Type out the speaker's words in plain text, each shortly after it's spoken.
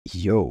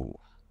Yo,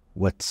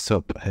 what's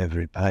up,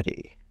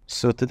 everybody?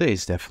 So today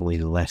is definitely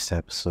the last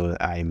episode.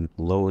 I'm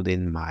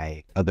loading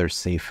my other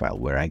save file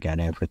where I got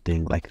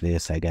everything like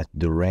this. I got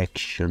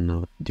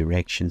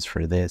directions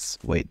for this.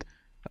 Wait,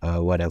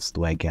 what else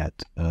do I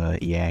get?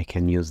 Yeah, I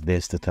can use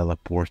this to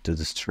teleport to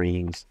the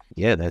strings.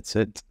 Yeah, that's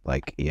it.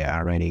 Like, yeah, I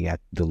already got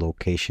the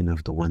location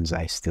of the ones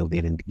I still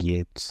didn't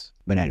get.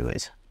 But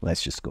anyways,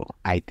 let's just go.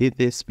 I did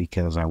this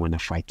because I want to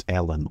fight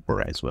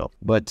Eleanor as well.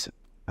 But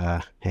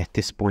at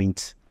this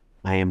point,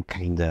 I am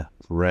kinda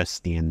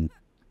rusty on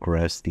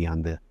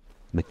the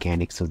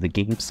mechanics of the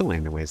game. So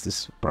anyways,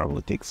 this will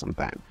probably take some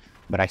time.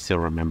 But I still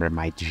remember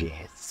my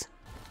jazz.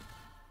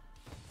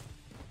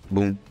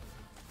 Boom.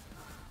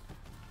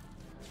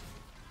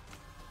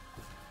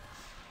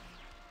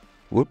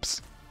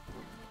 Whoops.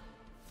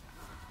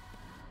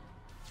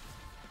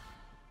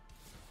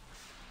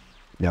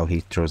 Now he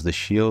throws the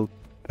shield.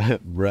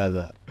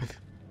 Brother,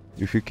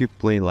 if you keep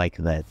playing like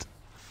that,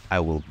 I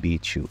will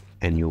beat you,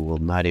 and you will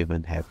not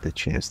even have the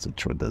chance to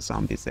throw the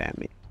zombies at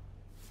me.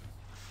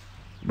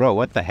 Bro,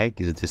 what the heck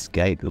is this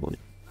guy doing?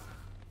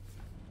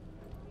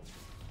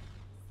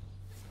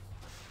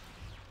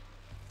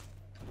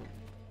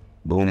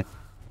 Boom.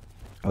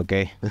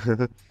 Okay.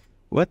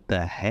 What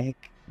the heck?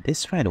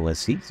 This fight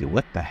was easy.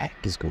 What the heck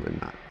is going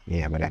on?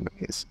 Yeah, but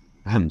anyways,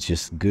 I'm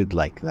just good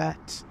like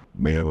that.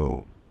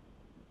 Bro.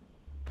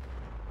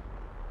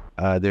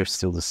 There's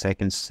still the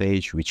second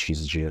stage, which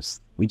is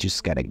just, we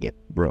just gotta get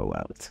bro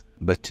out.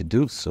 But to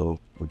do so,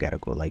 we gotta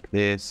go like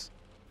this.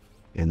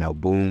 And now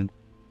boom.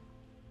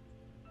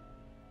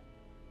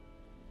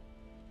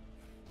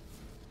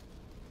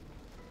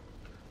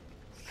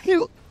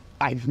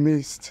 I've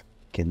missed.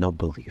 Cannot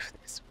believe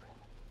this.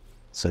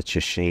 Such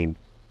a shame.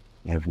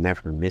 I've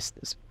never missed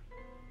this.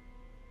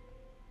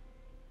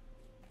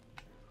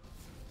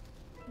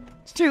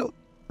 Still.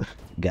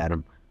 Got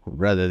him.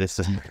 Brother, this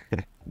is...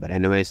 But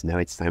anyways, now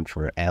it's time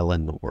for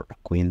Eleanor,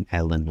 Queen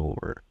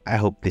Eleanor. I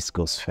hope this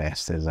goes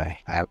fast as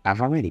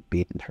I've already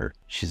beaten her.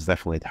 She's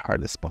definitely the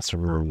hardest boss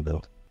around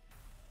though.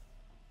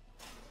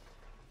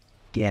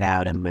 Get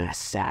out of my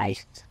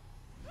sight.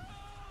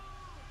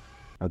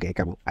 Okay,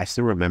 come on. I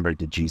still remember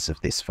the G's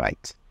of this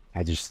fight.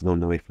 I just don't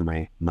know if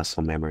my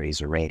muscle memory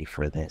is ready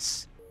for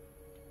this.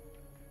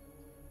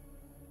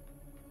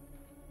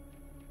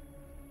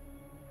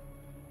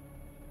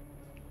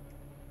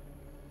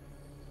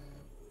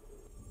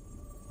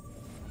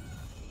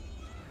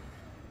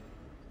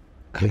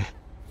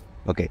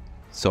 Okay,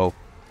 so...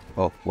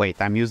 Oh,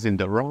 wait, I'm using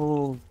the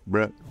wrong...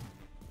 Bruh.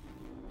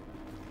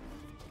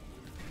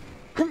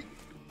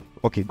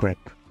 Okay, grab.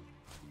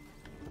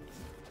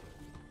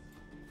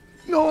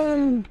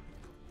 No!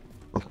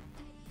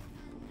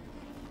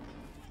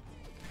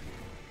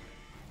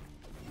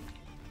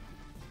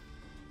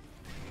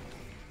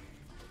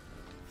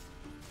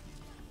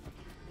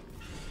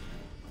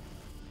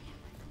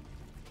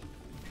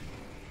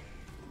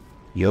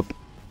 Yup.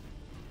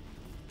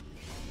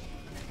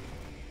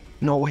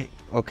 No way.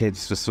 Okay,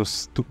 this was so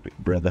stupid,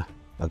 brother.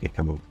 Okay,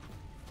 come on.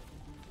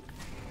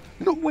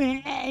 No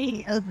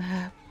way!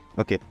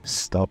 Okay,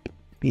 stop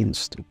being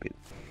stupid.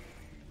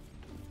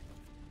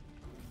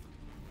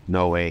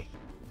 No way.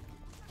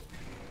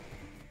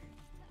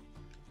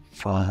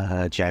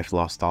 Fudge, I've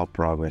lost all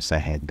progress I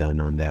had done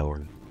on that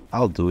one.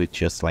 I'll do it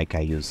just like I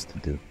used to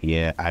do.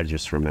 Yeah, I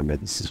just remember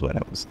this is what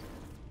I was.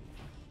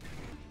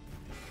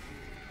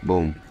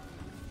 Boom.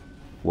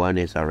 One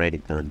is already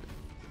done.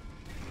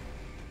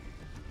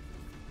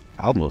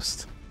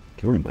 Almost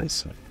killing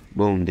myself.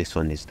 Boom, this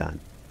one is done.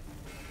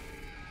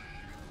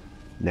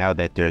 Now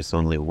that there's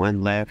only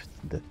one left,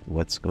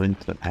 what's going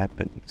to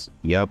happen is...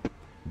 Yup,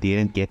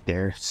 didn't get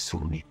there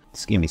soon.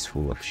 This game is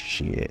full of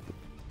shit.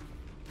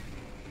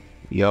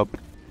 Yup.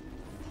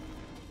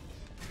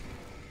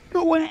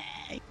 No way!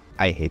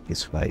 I hate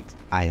this fight.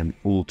 I am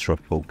ultra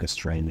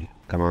focused right now.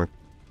 Come on.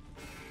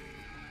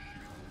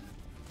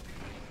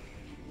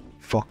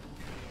 Fuck.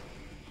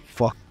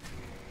 Fuck.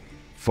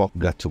 Fuck,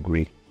 got too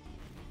greedy.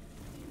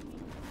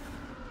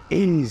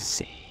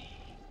 Easy.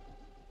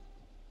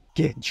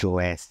 Get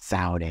your ass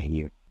out of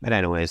here. But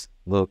anyways,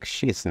 look,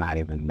 she's not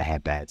even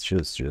that bad. She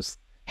was just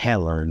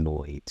hella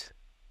annoyed.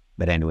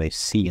 But anyways,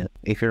 see ya.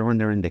 If you're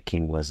wondering, the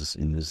king was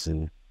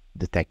using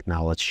the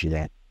technology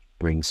that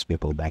brings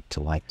people back to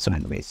life. So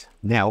anyways,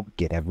 now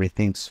get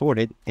everything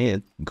sorted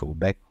and go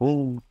back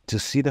home to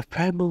see the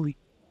family.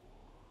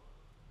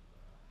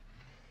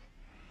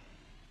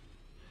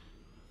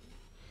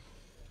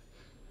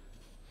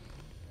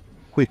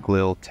 Quick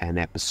little 10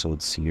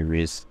 episode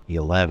series,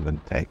 11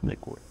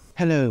 technically.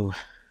 Hello,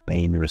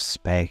 paying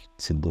respect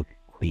to the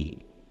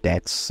queen.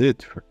 That's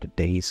it for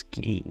today's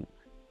game,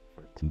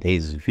 for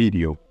today's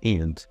video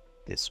and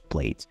this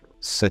playthrough.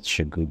 Such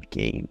a good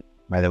game.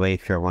 By the way,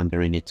 if you're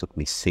wondering, it took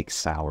me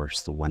 6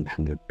 hours to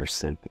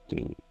 100% the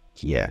game.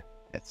 Yeah,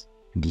 that's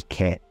the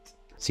cat.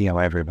 See how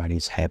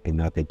everybody's happy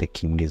now that the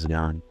king is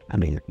gone? I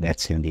mean,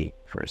 that's in the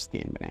first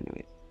game, but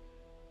anyways.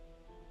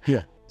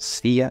 Yeah.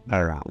 See ya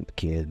around,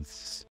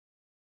 kids.